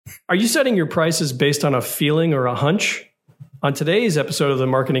Are you setting your prices based on a feeling or a hunch? On today's episode of the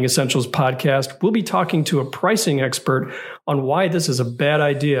Marketing Essentials podcast, we'll be talking to a pricing expert on why this is a bad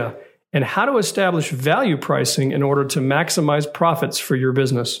idea and how to establish value pricing in order to maximize profits for your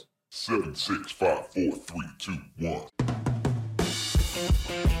business. 7, 6, 5, 4, 3, 2, 1.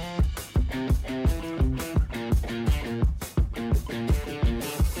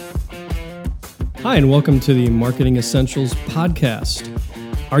 Hi, and welcome to the Marketing Essentials podcast.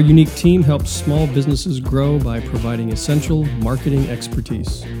 Our unique team helps small businesses grow by providing essential marketing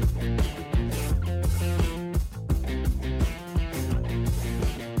expertise.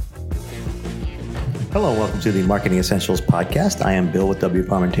 Hello, and welcome to the Marketing Essentials podcast. I am Bill with W.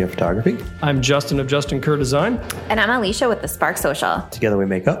 Parmentier Photography. I'm Justin of Justin Kerr Design. And I'm Alicia with the Spark Social. Together we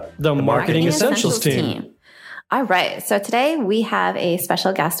make up the Marketing Essentials team. All right. So today we have a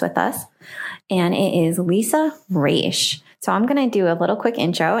special guest with us, and it is Lisa Raiche. So I'm going to do a little quick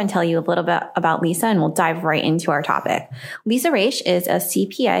intro and tell you a little bit about Lisa, and we'll dive right into our topic. Lisa Raiche is a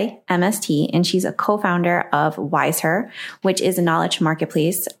CPA, MST, and she's a co-founder of WiseHer, which is a knowledge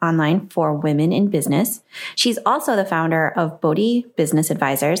marketplace online for women in business. She's also the founder of Bodhi Business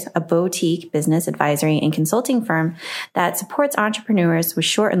Advisors, a boutique business advisory and consulting firm that supports entrepreneurs with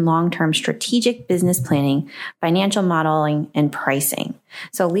short and long-term strategic business planning, financial modeling, and pricing.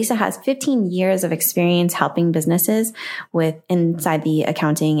 So Lisa has 15 years of experience helping businesses with inside the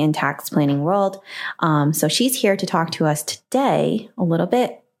accounting and tax planning world. So she's here to talk to us today a little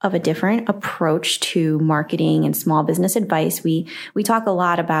bit of a different approach to marketing and small business advice. We talk a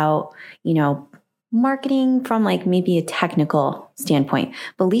lot about, marketing from like maybe a technical standpoint,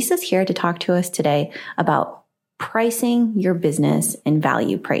 but Lisa's here to talk to us today about pricing your business and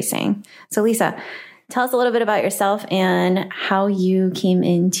value pricing. So Lisa, tell us a little bit about yourself and how you came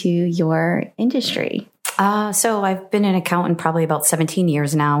into your industry. So I've been an accountant probably about 17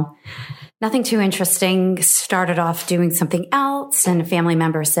 years now. Nothing too interesting. Started off doing something else, and a family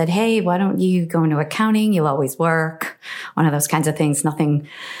member said, "Hey, why don't you go into accounting? You'll always work." One of those kinds of things, nothing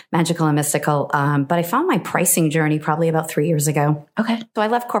magical and mystical. But I found my pricing journey probably about 3 years ago. Okay. So I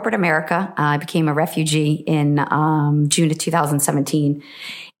left corporate America. I became a refugee in June of 2017.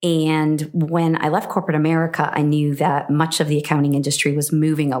 And when I left corporate America, I knew that much of the accounting industry was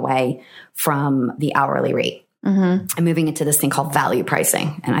moving away from the hourly rate and moving into this thing called value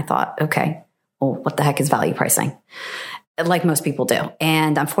pricing. And I thought, okay, well, what the heck is value pricing? Like most people do.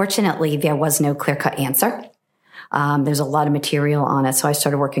 And unfortunately, there was no clear-cut answer. There's a lot of material on it. So I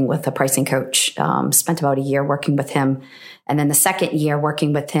started working with a pricing coach, spent about a year working with him. And then the second year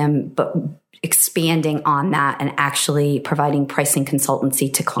working with him, but expanding on that and actually providing pricing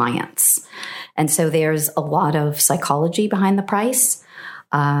consultancy to clients. And so there's a lot of psychology behind the price.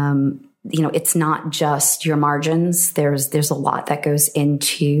 It's not just your margins. There's a lot that goes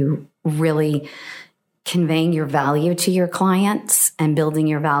into really conveying your value to your clients and building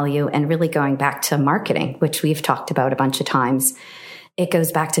your value, and really going back to marketing, which we've talked about a bunch of times. It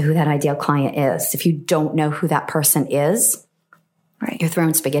goes back to who that ideal client is. If you don't know who that person is, right, you're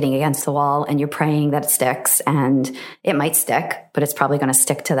throwing spaghetti against the wall and you're praying that it sticks, and it might stick, but it's probably going to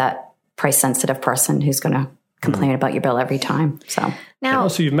stick to that price sensitive person who's going to complain about your bill every time. So now,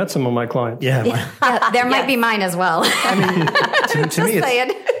 so you've met some of my clients. Yeah. There might be mine as well. I mean, to me,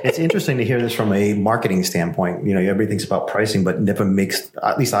 it's interesting to hear this from a marketing standpoint. Everything's about pricing, but never makes,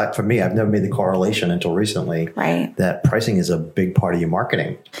 at least for me, I've never made the correlation until recently, right, that pricing is a big part of your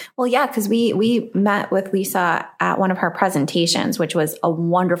marketing. Well, yeah, because we met with Lisa at one of her presentations, which was a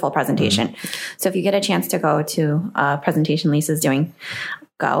wonderful presentation. Mm-hmm. So if you get a chance to go to a presentation Lisa's doing,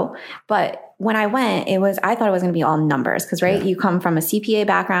 go. But when I went, I thought it was going to be all numbers because, right, you come from a CPA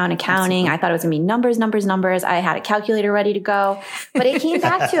background, accounting. I thought it was going to be numbers. I had a calculator ready to go, but it came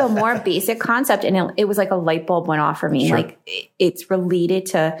back to a more basic concept, and it was like a light bulb went off for me. Sure. Like it's related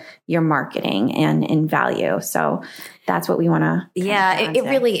to your marketing and value. So that's what we want to. Yeah, it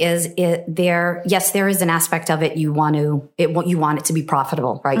really is. There is an aspect of it. You want it to be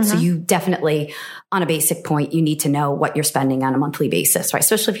profitable, right? Mm-hmm. So you definitely, on a basic point, you need to know what you're spending on a monthly basis, right?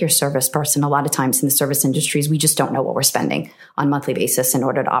 Especially if you're a service person. A lot of times in the service industries, we just don't know what we're spending on a monthly basis in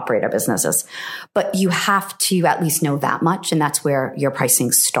order to operate our businesses. But you have to at least know that much, and that's where your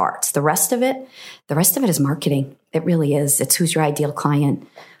pricing starts. The rest of it is marketing. It really is. It's who's your ideal client.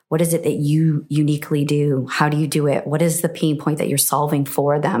 What is it that you uniquely do? How do you do it? What is the pain point that you're solving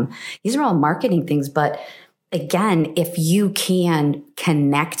for them? These are all marketing things. But again, if you can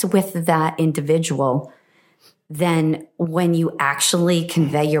connect with that individual, then when you actually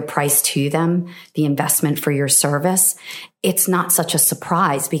convey your price to them, the investment for your service, it's not such a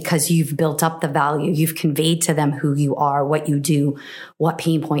surprise because you've built up the value. You've conveyed to them who you are, what you do, what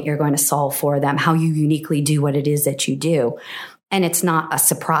pain point you're going to solve for them, how you uniquely do what it is that you do. And it's not a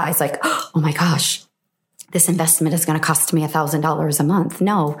surprise like, oh my gosh, this investment is going to cost me $1,000 a month.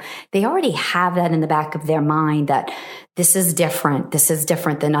 No, they already have that in the back of their mind that this is different. This is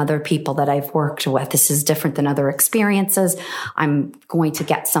different than other people that I've worked with. This is different than other experiences. I'm going to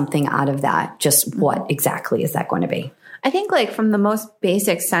get something out of that. Just what exactly is that going to be? I think like from the most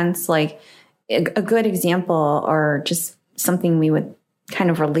basic sense, like a good example or just something we would kind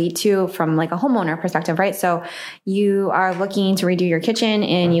of relate to from like a homeowner perspective, right? So you are looking to redo your kitchen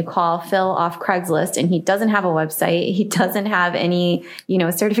and you call Phil off Craigslist and he doesn't have a website. He doesn't have any,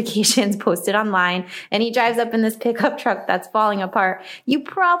 certifications posted online and he drives up in this pickup truck that's falling apart. You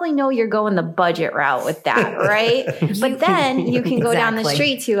probably know you're going the budget route with that, right? But then you can go down the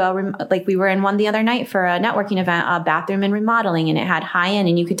street to like we were in one the other night for a networking event, a bathroom and remodeling, and it had high end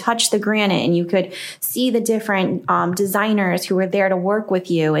and you could touch the granite and you could see the different designers who were there to work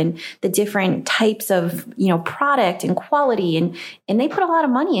with you and the different types of, product and quality. And they put a lot of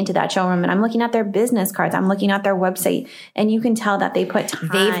money into that showroom. And I'm looking at their business cards. I'm looking at their website and you can tell that they put time.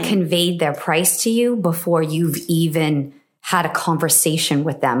 They've conveyed their price to you before you've even had a conversation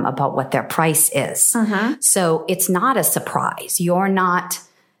with them about what their price is. So it's not a surprise. You're not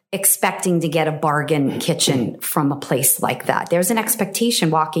expecting to get a bargain kitchen from a place like that. There's an expectation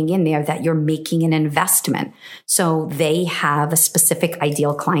walking in there that you're making an investment. So they have a specific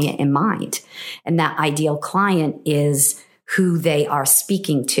ideal client in mind. And that ideal client is who they are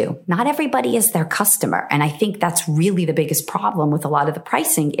speaking to. Not everybody is their customer. And I think that's really the biggest problem with a lot of the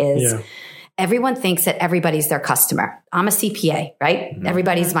pricing is everyone thinks that everybody's their customer. I'm a CPA, right?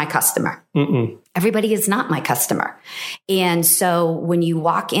 Everybody's my customer. Everybody is not my customer. And so when you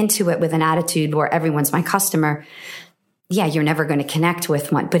walk into it with an attitude where everyone's my customer, you're never going to connect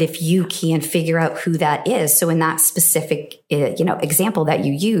with one. But if you can figure out who that is, so in that specific, example that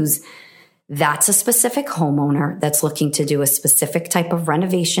you use, that's a specific homeowner that's looking to do a specific type of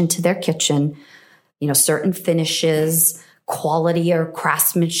renovation to their kitchen, certain finishes, quality or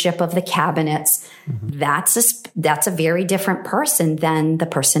craftsmanship of the cabinets. That's a very different person than the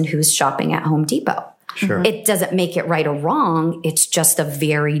person who's shopping at Home Depot. Sure. It doesn't make it right or wrong. It's just a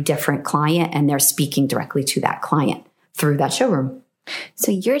very different client and they're speaking directly to that client through that showroom.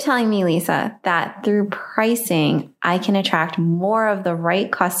 So you're telling me, Lisa, that through pricing, I can attract more of the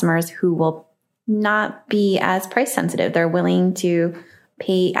right customers who will not be as price sensitive. They're willing to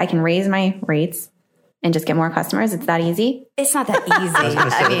pay. I can raise my rates and just get more customers. It's that easy? It's not that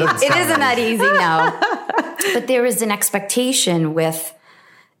easy. It isn't that easy, no. But there is an expectation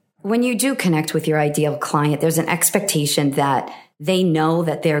when you do connect with your ideal client, there's an expectation that they know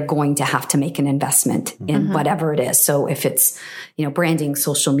that they're going to have to make an investment in whatever it is. So if it's, branding,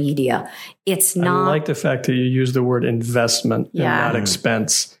 social media, it's not. I like the fact that you use the word investment and not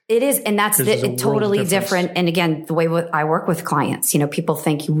expense. It is. And that's totally different. And again, the way I work with clients, people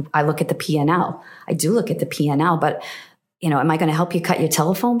think I look at the P&L. I do look at the P&L, but am I going to help you cut your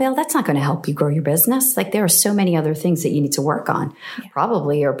telephone bill? That's not going to help you grow your business. Like there are so many other things that you need to work on,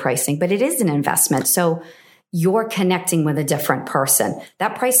 probably your pricing, but it is an investment. So you're connecting with a different person.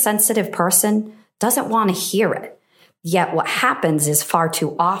 That price sensitive person doesn't want to hear it. Yet what happens is far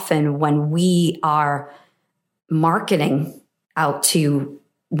too often when we are marketing out to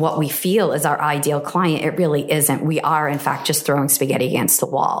what we feel is our ideal client, it really isn't. We are, in fact, just throwing spaghetti against the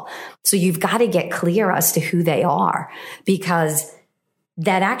wall. So you've got to get clear as to who they are, because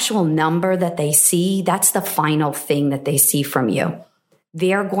that actual number that they see, that's the final thing that they see from you.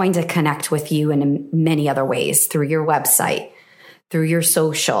 They're going to connect with you in many other ways, through your website, through your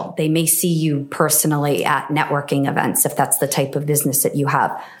social. They may see you personally at networking events, if that's the type of business that you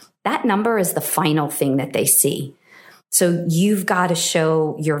have. That number is the final thing that they see. So you've got to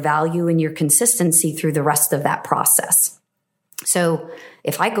show your value and your consistency through the rest of that process. So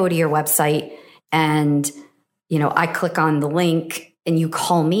if I go to your website and, I click on the link and you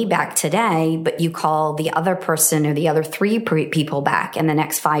call me back today, but you call the other person or the other 3 people back in the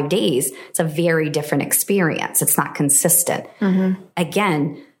next 5 days, it's a very different experience. It's not consistent.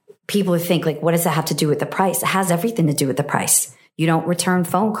 Again, people think like, what does that have to do with the price? It has everything to do with the price. You don't return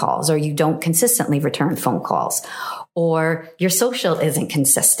phone calls, or you don't consistently return phone calls, or your social isn't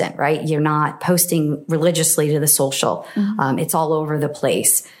consistent, right? You're not posting religiously to the social. It's all over the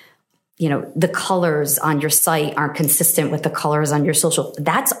place. The colors on your site aren't consistent with the colors on your social.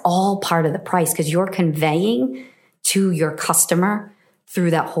 That's all part of the price, because you're conveying to your customer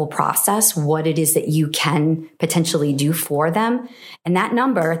through that whole process, what it is that you can potentially do for them. And that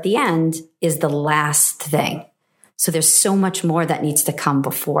number at the end is the last thing. So there's so much more that needs to come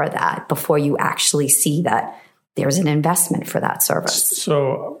before that, before you actually see that there's an investment for that service.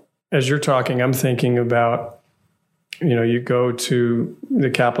 So as you're talking, I'm thinking about, you go to the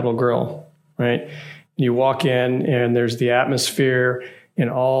Capitol Grill, right? You walk in and there's the atmosphere and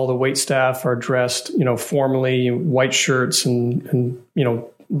all the wait staff are dressed, formally, white shirts and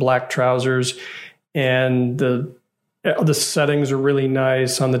black trousers. And the settings are really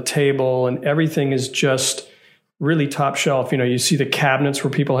nice on the table and everything is just really top shelf. You see the cabinets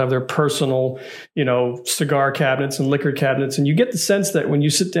where people have their personal, cigar cabinets and liquor cabinets. And you get the sense that when you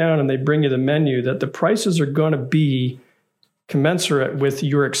sit down and they bring you the menu, that the prices are going to be commensurate with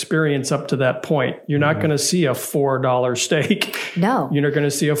your experience up to that point. You're not going to see a $4 steak. No. You're not going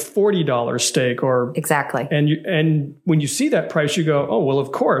to see a $40 steak or exactly. And when you see that price, you go, oh, well,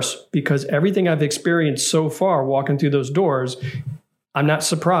 of course, because everything I've experienced so far walking through those doors, I'm not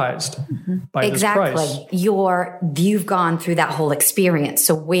surprised by this price. Exactly. You've gone through that whole experience.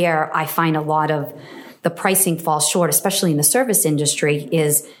 So where I find a lot of the pricing falls short, especially in the service industry,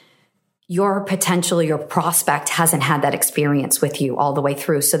 is your prospect hasn't had that experience with you all the way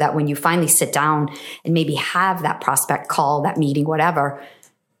through, so that when you finally sit down and maybe have that prospect call, that meeting, whatever,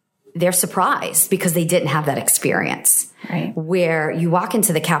 they're surprised because they didn't have that experience. Right. Where you walk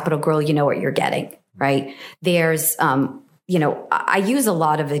into the Capitol Grill, you know what you're getting, right? There's, I use a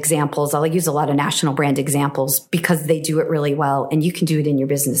lot of examples. I'll use a lot of national brand examples because they do it really well, and you can do it in your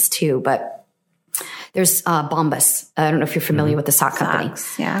business too. But there's Bombas. I don't know if you're familiar with the sock company.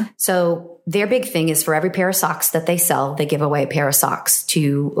 Socks, yeah. So their big thing is for every pair of socks that they sell, they give away a pair of socks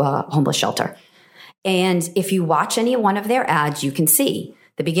to a homeless shelter. And if you watch any one of their ads, you can see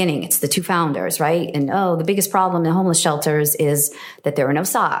the beginning. It's the two founders, right? And the biggest problem in homeless shelters is that there are no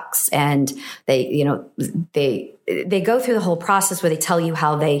socks. And they go through the whole process where they tell you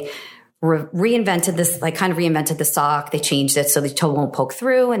how they reinvented the sock. They changed it so the toe won't poke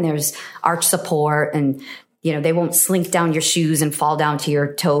through, and there's arch support, and they won't slink down your shoes and fall down to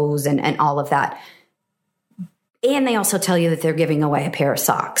your toes and all of that. And they also tell you that they're giving away a pair of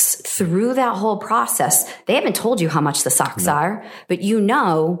socks. Through that whole process, they haven't told you how much the socks are, but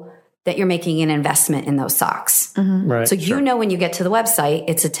that you're making an investment in those socks. Mm-hmm. Right. So when you get to the website,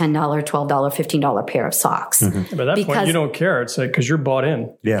 it's a $10, $12, $15 pair of socks. Mm-hmm. By that point, you don't care. It's because you're bought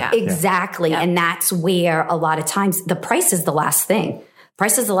in. Yeah. Exactly. Yeah. And that's where a lot of times the price is the last thing.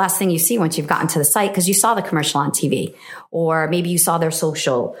 Price is the last thing you see once you've gotten to the site because you saw the commercial on TV, or maybe you saw their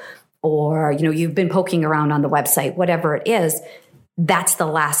social, or, you've been poking around on the website, whatever it is. That's the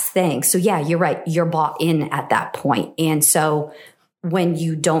last thing. So yeah, you're right. You're bought in at that point. And so when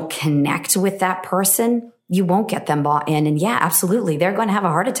you don't connect with that person, you won't get them bought in. And yeah, absolutely. They're going to have a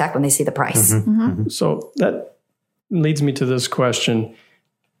heart attack when they see the price. Mm-hmm. Mm-hmm. So that leads me to this question.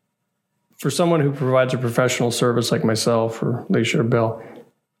 For someone who provides a professional service like myself or Lisa or Bill,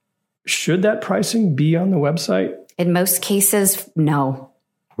 should that pricing be on the website? In most cases, no.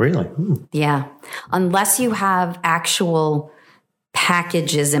 Really? Yeah. Unless you have actual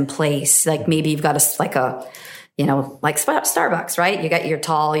packages in place, like maybe you've got like Starbucks, right? You got your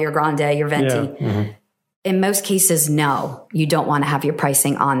tall, your grande, your venti. Yeah. Mm-hmm. In most cases, no, you don't want to have your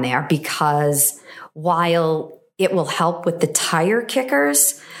pricing on there, because while it will help with the tire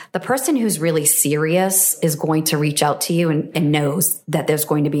kickers, the person who's really serious is going to reach out to you and knows that there's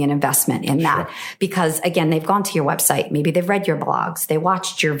going to be an investment in that. Because again, they've gone to your website. Maybe they've read your blogs. They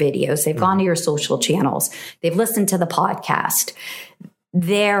watched your videos. They've gone to your social channels. They've listened to the podcast.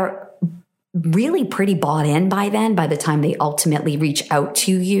 They're really pretty bought in by the time they ultimately reach out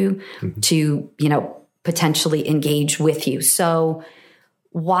to you to, potentially engage with you. So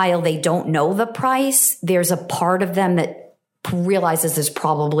while they don't know the price, there's a part of them that realizes there's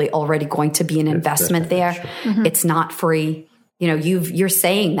probably already going to be an investment there. Sure. Mm-hmm. It's not free. You're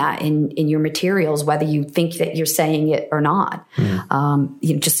saying that in your materials, whether you think that you're saying it or not.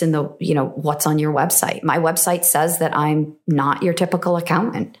 Mm-hmm. Just in the, what's on your website. My website says that I'm not your typical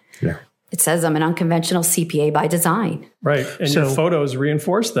accountant. Yeah. It says I'm an unconventional CPA by design. Right. And your photos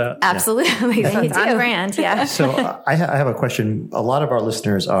reinforce that. Absolutely. They do. On brand, yeah. So I have a question. A lot of our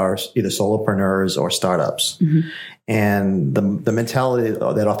listeners are either solopreneurs or startups. Mm-hmm. And the mentality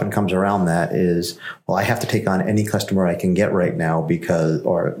that often comes around that is, well, I have to take on any customer I can get right now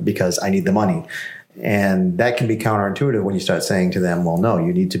because I need the money. And that can be counterintuitive when you start saying to them, well, no,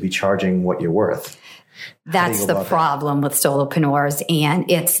 you need to be charging what you're worth. That's the problem with solopreneurs. And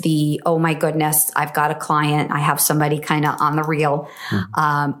it's oh my goodness, I've got a client. I have somebody kind of on the reel.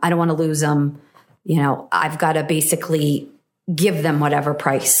 Mm-hmm. I don't want to lose them. I've got to basically give them whatever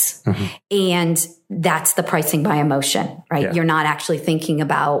price. And that's the pricing by emotion, right? Yeah. You're not actually thinking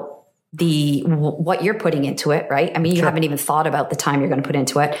about what you're putting into it, right? I mean, you haven't even thought about the time you're going to put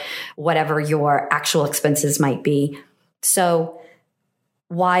into it, whatever your actual expenses might be. So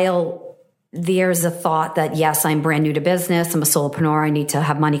while there's a thought that, yes, I'm brand new to business, I'm a solopreneur, I need to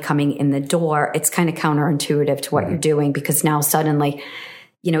have money coming in the door, it's kind of counterintuitive to what you're doing, because now suddenly,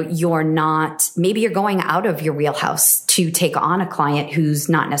 you're not, maybe you're going out of your wheelhouse to take on a client who's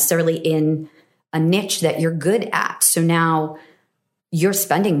not necessarily in a niche that you're good at. So now you're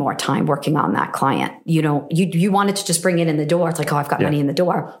spending more time working on that client. You wanted to just bring it in the door. It's like, oh, I've got money in the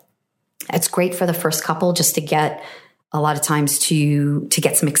door. It's great for the first couple just to get a lot of times to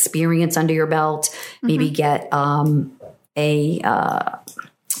get some experience under your belt, maybe get like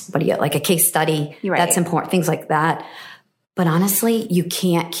a case study. Right. That's important, things like that. But honestly, you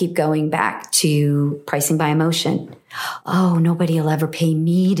can't keep going back to pricing by emotion. Oh, nobody will ever pay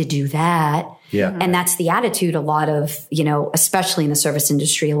me to do that. Yeah. And that's the attitude a lot of, especially in the service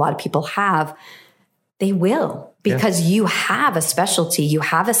industry, a lot of people have. They will, because you have a specialty, you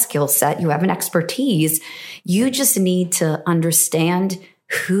have a skill set, you have an expertise. You just need to understand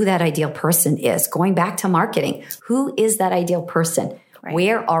who that ideal person is. Going back to marketing, who is that ideal person? Right.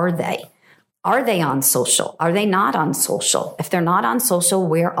 Where are they? Are they on social? Are they not on social? If they're not on social,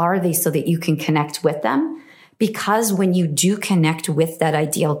 where are they, so that you can connect with them? Because when you do connect with that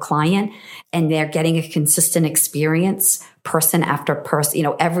ideal client and they're getting a consistent experience, person after person,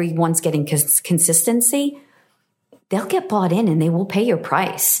 everyone's getting consistency, they'll get bought in and they will pay your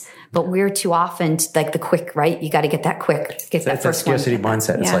price. But we're too often like the quick, right? You got to get that quick, get that first one. Scarcity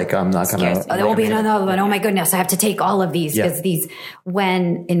mindset. It's like, I'm not going to. There will be another one. Oh my goodness, I have to take all of these, because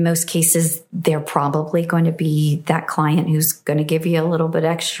when in most cases, they're probably going to be that client who's going to give you a little bit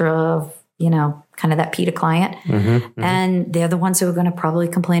extra of, kind of that PETA client. And they're the ones who are going to probably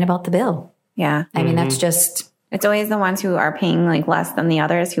complain about the bill. Yeah. I mean, that's just. It's always the ones who are paying like less than the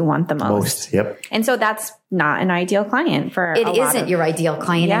others who want the most. Yep. And so that's not an ideal client for It isn't your ideal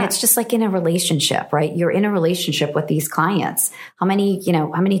client. Yeah. And it's just like in a relationship, right? You're in a relationship with these clients. How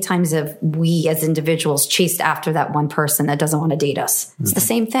many times have we as individuals chased after that one person that doesn't want to date us? It's the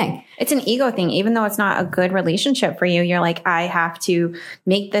same thing. It's an ego thing. Even though it's not a good relationship for you, you're like, I have to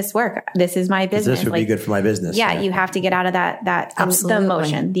make this work. This is my business. This would be good for my business. Yeah, you have to get out of that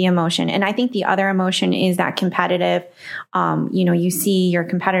Absolutely. the emotion. And I think the other emotion is that competitive. You see your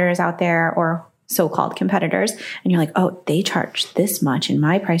competitors out there, or so-called competitors, and you're like, oh, they charge this much and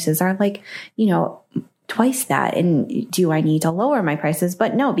my prices are like, twice that. And do I need to lower my prices?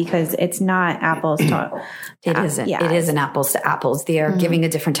 But no, because it's not apples to It isn't. Yeah. It isn't apples to apples. They are giving a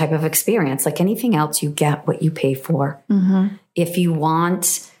different type of experience. Like anything else, you get what you pay for. If you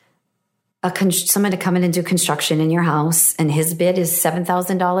want someone to come in and do construction in your house and his bid is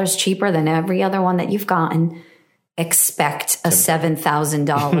 $7,000 cheaper than every other one that you've gotten, expect a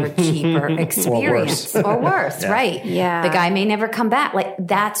 $7,000 cheaper experience or worse, right? Yeah. The guy may never come back. Like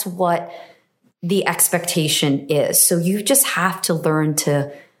that's what the expectation is. So you just have to learn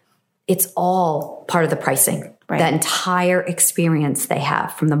it's all part of the pricing, right. That entire experience they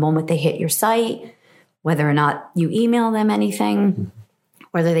have from the moment they hit your site, whether or not you email them anything,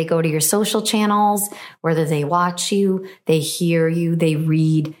 whether they go to your social channels, whether they watch you, they hear you, they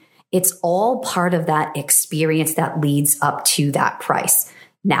read. It's all part of that experience that leads up to that price.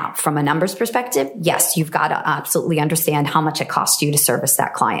 Now, from a numbers perspective, yes, you've got to absolutely understand how much it costs you to service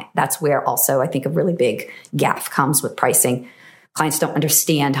that client. That's where also I think a really big gaffe comes with pricing. Clients don't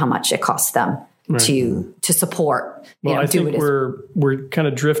understand how much it costs them to support. Well, I think we're kind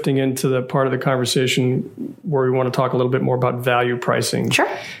of drifting into the part of the conversation where we want to talk a little bit more about value pricing. Sure.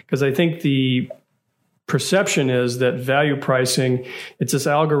 Because I think the perception is that value pricing, it's this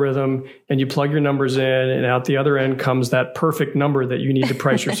algorithm and you plug your numbers in and out the other end comes that perfect number that you need to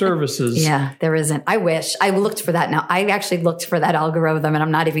price your services. Yeah, there isn't. I wish. I looked for that now. I actually looked for that algorithm, and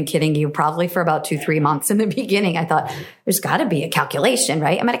I'm not even kidding you, probably for about 2-3 months in the beginning. I thought there's got to be a calculation,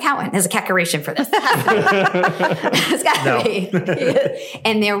 right? I'm an accountant. There's a calculation for this. There's got to be.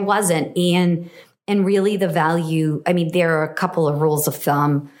 And there wasn't. And really the value, I mean, there are a couple of rules of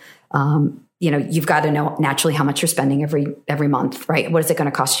thumb. You've got to know naturally how much you're spending every month, right? What is it going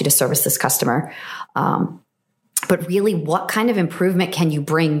to cost you to service this customer? But really, what kind of improvement can you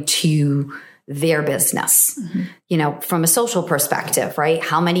bring to their business? From a social perspective, right?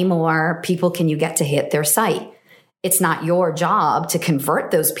 How many more people can you get to hit their site? It's not your job to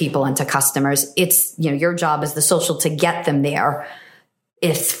convert those people into customers. It's, your job as the social to get them there.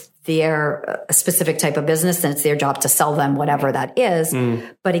 If they're a specific type of business, then it's their job to sell them whatever that is.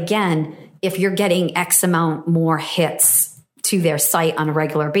 But again, if you're getting X amount more hits to their site on a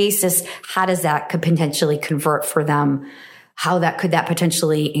regular basis, how does that could potentially convert for them? How could that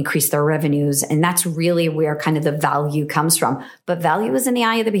potentially increase their revenues? And that's really where kind of the value comes from. But value is in the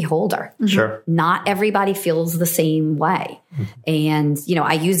eye of the beholder. Sure. Not everybody feels the same way. And,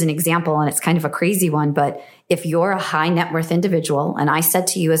 I use an example, and it's kind of a crazy one, but if you're a high net worth individual and I said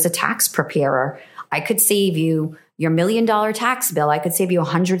to you as a tax preparer, I could save you your $1 million tax bill, I could save you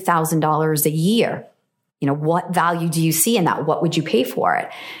 $100,000 a year. What value do you see in that? What would you pay for it?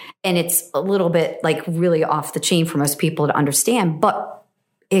 And it's a little bit like really off the chain for most people to understand, but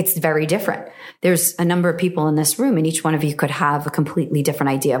it's very different. There's a number of people in this room, and each one of you could have a completely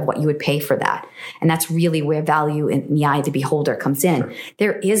different idea of what you would pay for that. And that's really where value in the eye of the beholder comes in. Sure.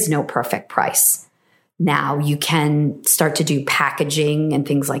 There is no perfect price. Now you can start to do packaging and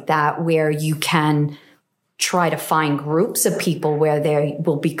things like that, where you can try to find groups of people where they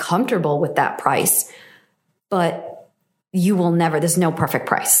will be comfortable with that price, but you will never, there's no perfect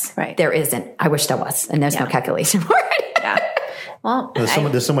price. Right. There isn't. I wish there was. And there's no calculation for it. Yeah. Well,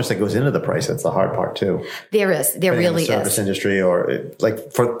 there's so much that goes into the price. That's the hard part too. There is. There really is. Service industry, or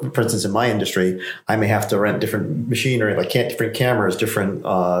like for instance, in my industry, I may have to rent different machinery, like different cameras, different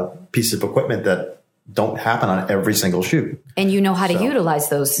pieces of equipment that don't happen on every single shoot. And you know how to utilize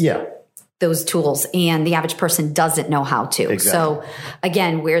those. Yeah. Those tools, and the average person doesn't know how to. Exactly. So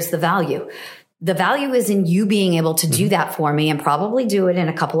again, where's the value? The value is in you being able to do that for me, and probably do it in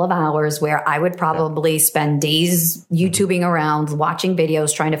a couple of hours, where I would probably spend days YouTubing around, watching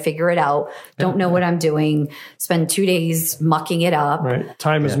videos, trying to figure it out. Don't know what I'm doing. Spend 2 days mucking it up. Right.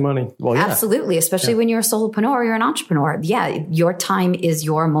 Time is money. Well, yeah. Absolutely. Especially when you're a solopreneur or you're an entrepreneur. Yeah. Your time is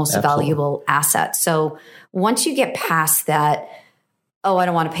your most valuable asset. So once you get past that, oh, I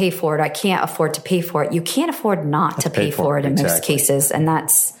don't want to pay for it, I can't afford to pay for it, you can't afford not to pay for it in most cases. And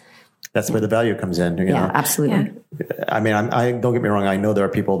that's where the value comes in. You know? Absolutely. Yeah. I mean, I don't get me wrong. I know there are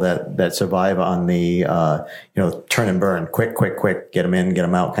people that survive on the, turn and burn, quick, get them in, get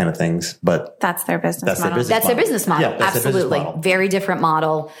them out kind of things. But that's their business model. That's their business model. Yeah, that's absolutely. their business model. Very different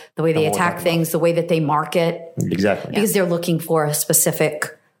model. The way they attack things, the way that they market. Exactly. Because they're looking for a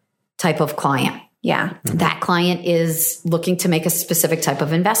specific type of client. Yeah. Mm-hmm. That client is looking to make a specific type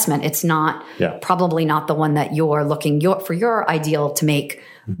of investment. It's not probably not the one that you're looking for your ideal to make.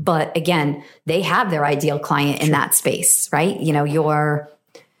 But again, they have their ideal client in that space, right? Your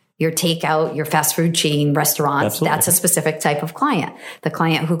takeout, your fast food chain restaurants, that's a specific type of client. The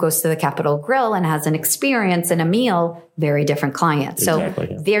client who goes to the Capitol Grill and has an experience and a meal, very different client. So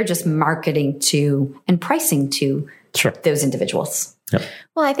they're just marketing to and pricing to those individuals. Yep.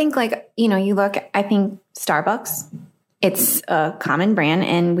 Well, I think you look, I think Starbucks, it's a common brand,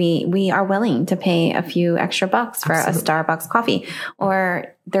 and we are willing to pay a few extra bucks for a Starbucks coffee.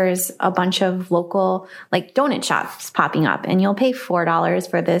 Or there's a bunch of local donut shops popping up, and you'll pay $4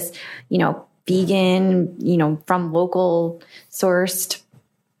 for this, vegan, from local sourced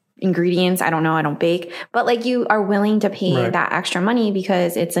ingredients. I don't know. I don't bake, but you are willing to pay that extra money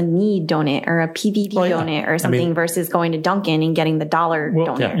because it's a need donut or a PVD donut or something versus going to Dunkin' and getting the $1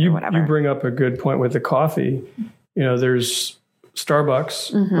 donut or whatever. You bring up a good point with the coffee. There's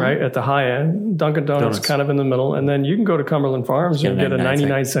Starbucks, right, at the high end, Dunkin' Donuts kind of in the middle, and then you can go to Cumberland Farms and get a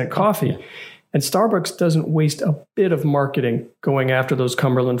 99-cent coffee. And Starbucks doesn't waste a bit of marketing going after those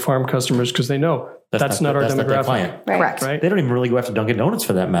Cumberland Farm customers because they know that's not our demographic. Correct. Right? They don't even really go after Dunkin' Donuts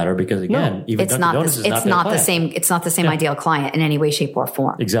for that matter because even Dunkin' Donuts is not the same. It's not the same ideal client in any way, shape, or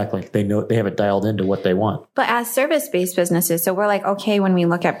form. Exactly. They know they have it dialed into what they want. But as service-based businesses, so we're okay when we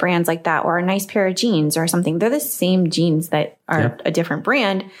look at brands like that or a nice pair of jeans or something, they're the same jeans that are a different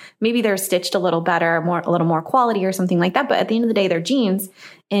brand. Maybe they're stitched a little better, a little more quality or something like that. But at the end of the day, they're jeans.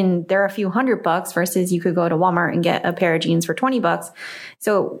 And they're a few $100 versus you could go to Walmart and get a pair of jeans for $20.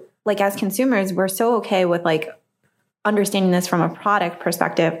 So as consumers, we're so okay with understanding this from a product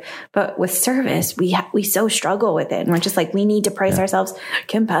perspective, but with service, we so struggle with it. And we're just we need to price ourselves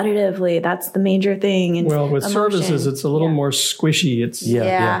competitively. That's the major thing. And with services, it's a little more squishy. It's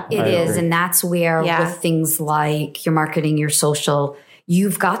it is. And that's where with things like your marketing, your social,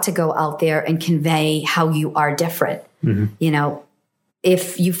 you've got to go out there and convey how you are different. Mm-hmm.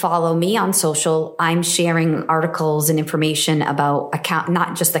 If you follow me on social, I'm sharing articles and information about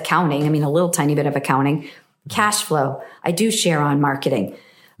not just accounting. I mean, a little tiny bit of accounting, cash flow. I do share on marketing.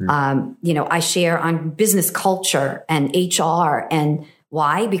 I share on business culture and HR. And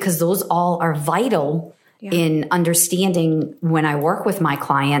why? Because those all are vital in understanding when I work with my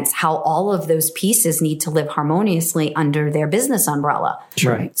clients, how all of those pieces need to live harmoniously under their business umbrella.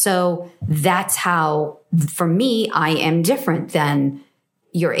 Right. So that's how, for me, I am different than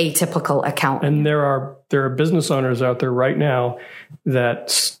your atypical accountant. And there are there are business owners out there right now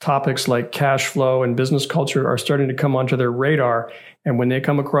that topics like cash flow and business culture are starting to come onto their radar. And when they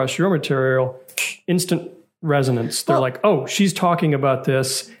come across your material, instant resonance. They're like, oh, she's talking about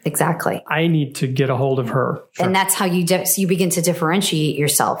this. Exactly. I need to get a hold of her. Sure. And that's how you begin to differentiate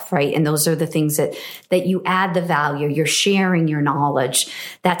yourself, right? And those are the things that you add the value. You're sharing your knowledge.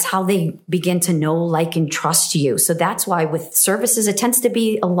 That's how they begin to know, like, and trust you. So that's why with services, it tends to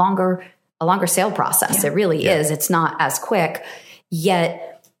be a longer sale process. It really is. It's not as quick,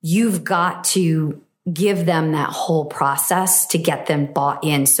 yet you've got to give them that whole process to get them bought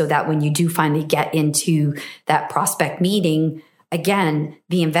in so that when you do finally get into that prospect meeting, again,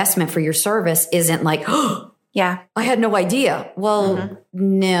 the investment for your service isn't like, oh, yeah, I had no idea. Well,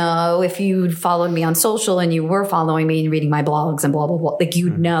 no, if you followed me on social and you were following me and reading my blogs and blah, blah, blah, like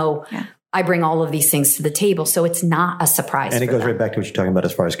you'd know. Yeah. I bring all of these things to the table. So it's not a surprise. And it goes right back to what you're talking about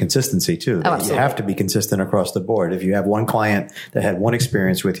as far as consistency too. Oh, you have to be consistent across the board. If you have one client that had one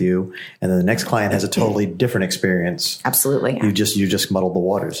experience with you and then the next client has a totally different experience. Absolutely. You just muddled the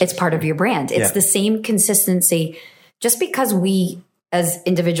waters. It's part of your brand. It's the same consistency. Just because we as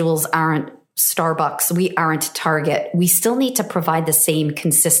individuals aren't Starbucks, we aren't Target, we still need to provide the same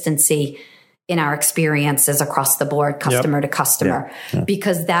consistency in our experiences across the board, customer to customer,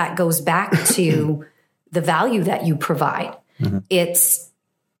 because that goes back to the value that you provide. It's,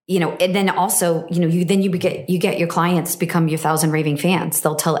 and then also, you get your clients become your 1,000 raving fans.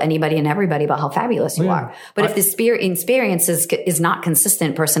 They'll tell anybody and everybody about how fabulous you are. But if the experience is not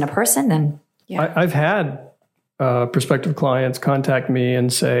consistent person to person, then I've had prospective clients contact me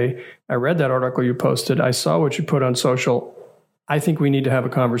and say, I read that article you posted. I saw what you put on social. I think we need to have a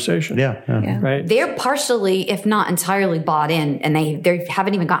conversation. Right. They're partially, if not entirely, bought in, and they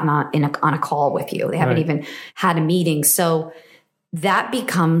haven't even gotten on a call with you. They haven't even had a meeting. So that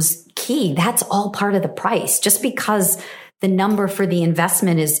becomes key. That's all part of the price. Just because the number for the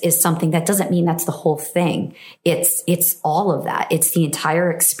investment is something, that doesn't mean that's the whole thing. It's all of that. It's the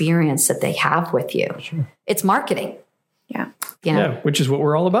entire experience that they have with you. Sure. It's marketing. Yeah. Which is what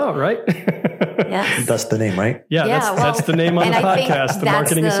we're all about, right? Yes. That's the name, right? That's the name on the podcast, the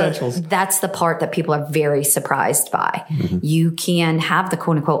Marketing Essentials. That's the part that people are very surprised by. You can have the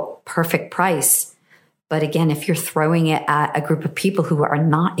quote unquote perfect price, but again, if you're throwing it at a group of people who are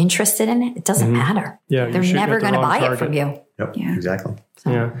not interested in it, it doesn't matter. They're never going to buy it from you. Yep. Exactly.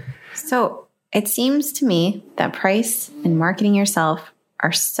 So it seems to me that price and marketing yourself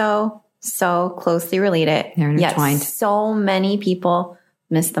are so closely related. They're intertwined. Yet so many people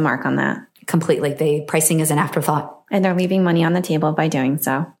miss the mark on that. Completely. Pricing is an afterthought. And they're leaving money on the table by doing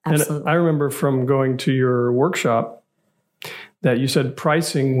so. Absolutely. And I remember from going to your workshop that you said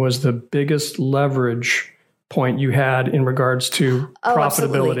pricing was the biggest leverage point you had in regards to profitability.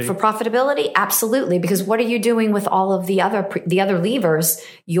 Absolutely. For profitability, absolutely. Because what are you doing with all of the other levers?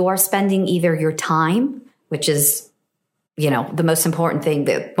 You're spending either your time, which is the most important thing,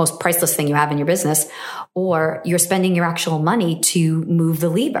 the most priceless thing you have in your business, or you're spending your actual money to move the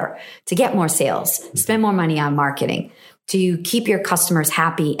lever, to get more sales, spend more money on marketing, to keep your customers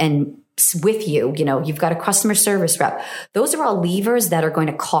happy and with you. You've got a customer service rep. Those are all levers that are going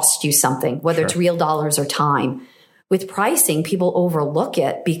to cost you something, whether it's real dollars or time. With pricing, people overlook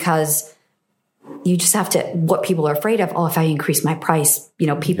it because you just have to, what people are afraid of, if I increase my price,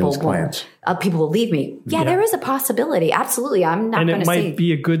 people will leave me. There is a possibility. Absolutely. I'm not going to say. And it might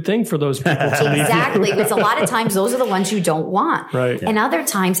be a good thing for those people to leave you. Exactly. Because a lot of times those are the ones you don't want. Right. And other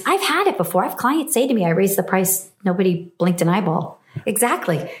times, I've had it before. I have clients say to me, I raised the price. Nobody blinked an eyeball.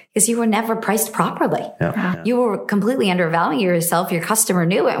 Exactly. Because you were never priced properly. You were completely undervaluing yourself. Your customer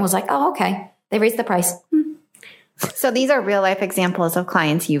knew it and was like, oh, okay. They raised the price. So these are real life examples of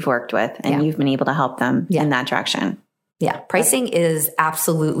clients you've worked with and you've been able to help them in that direction. Yeah. Pricing is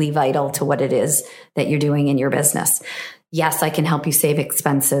absolutely vital to what it is that you're doing in your business. Yes, I can help you save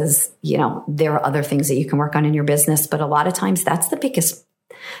expenses. There are other things that you can work on in your business, but a lot of times that's the biggest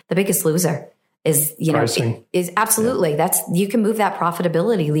loser is, pricing. Is absolutely you can move that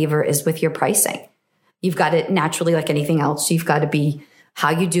profitability lever is with your pricing. You've got it naturally, like anything else. You've got to be how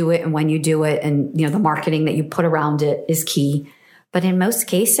you do it and when you do it. And, the marketing that you put around it is key. But in most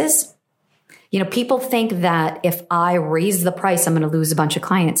cases, people think that if I raise the price, I'm going to lose a bunch of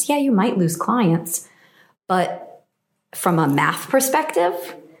clients. Yeah, you might lose clients. But from a math perspective,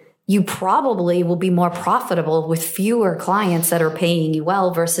 you probably will be more profitable with fewer clients that are paying you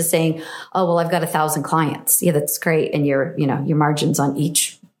well versus saying, oh, well, I've got 1,000 clients. Yeah, that's great. And your margins on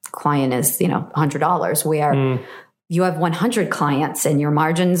each client is, $100, where you have 100 clients and your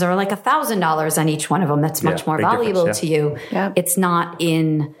margins are like $1,000 on each one of them. That's much more valuable to you. It's not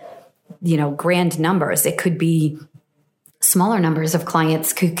in grand numbers. It could be smaller numbers of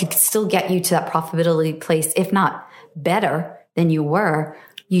clients could still get you to that profitability place, if not better than you were.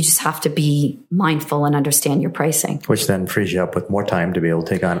 You just have to be mindful and understand your pricing. Which then frees you up with more time to be able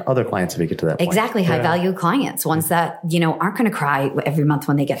to take on other clients if you get to that point. Exactly. High value clients, ones that, aren't going to cry every month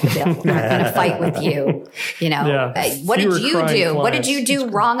when they get the bill. Aren't going to fight with you. What did you do? Clients. What did you do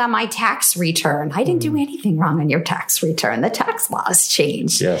wrong on my tax return? I didn't do anything wrong on your tax return. The tax laws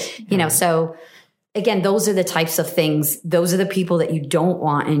changed. Yes. So again, those are the types of things. Those are the people that you don't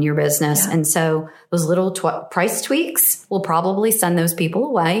want in your business. Yeah. And so those little price tweaks will probably send those people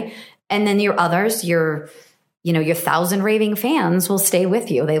away. And then your others, your 1,000 raving fans will stay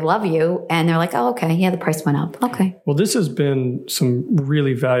with you. They love you. And they're like, oh, okay. Yeah, the price went up. Okay. Well, this has been some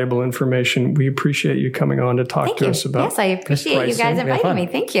really valuable information. We appreciate you coming on to talk to us about. Yes, I appreciate you guys inviting me.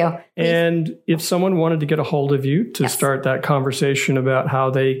 Thank you. And if someone wanted to get a hold of you to start that conversation about how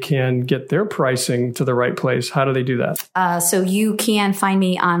they can get their pricing to the right place, how do they do that? So you can find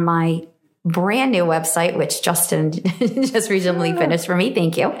me on my brand new website, which Justin just recently finished for me.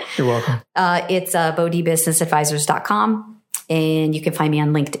 Thank you. You're welcome. It's bodbusinessadvisors.com. And you can find me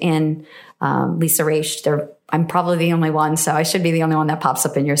on LinkedIn, Lisa Raiche. I'm probably the only one, so I should be the only one that pops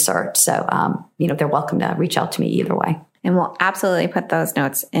up in your search. So, they're welcome to reach out to me either way. And we'll absolutely put those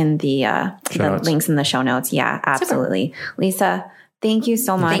notes in the links in the show notes. Yeah, absolutely. Super. Lisa, thank you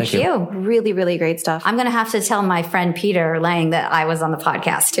so much. Thank you. Really, really great stuff. I'm going to have to tell my friend Peter Lang that I was on the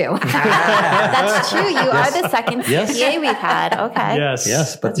podcast too. That's true. You are the second CPA we've had. Okay.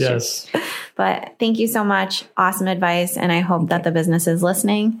 Yes. But thank you so much. Awesome advice. And I hope that the businesses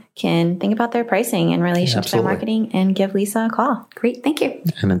listening can think about their pricing in relation to their marketing and give Lisa a call. Great. Thank you.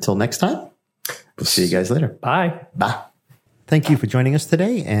 And until next time, we'll see you guys later. Bye. Bye. Thank you for joining us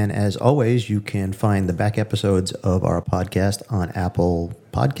today. And as always, you can find the back episodes of our podcast on Apple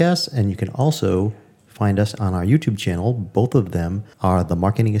Podcasts. And you can also find us on our YouTube channel. Both of them are the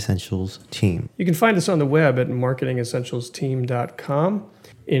Marketing Essentials team. You can find us on the web at marketingessentialsteam.com.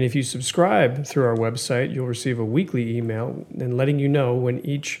 And if you subscribe through our website, you'll receive a weekly email and letting you know when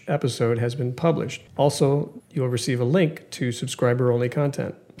each episode has been published. Also, you'll receive a link to subscriber-only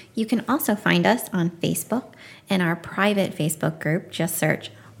content. You can also find us on Facebook and our private Facebook group. Just search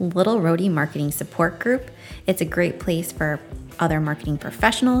Little Roadie Marketing Support Group. It's a great place for other marketing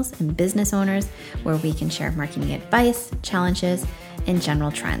professionals and business owners where we can share marketing advice, challenges, and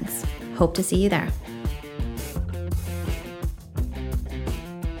general trends. Hope to see you there.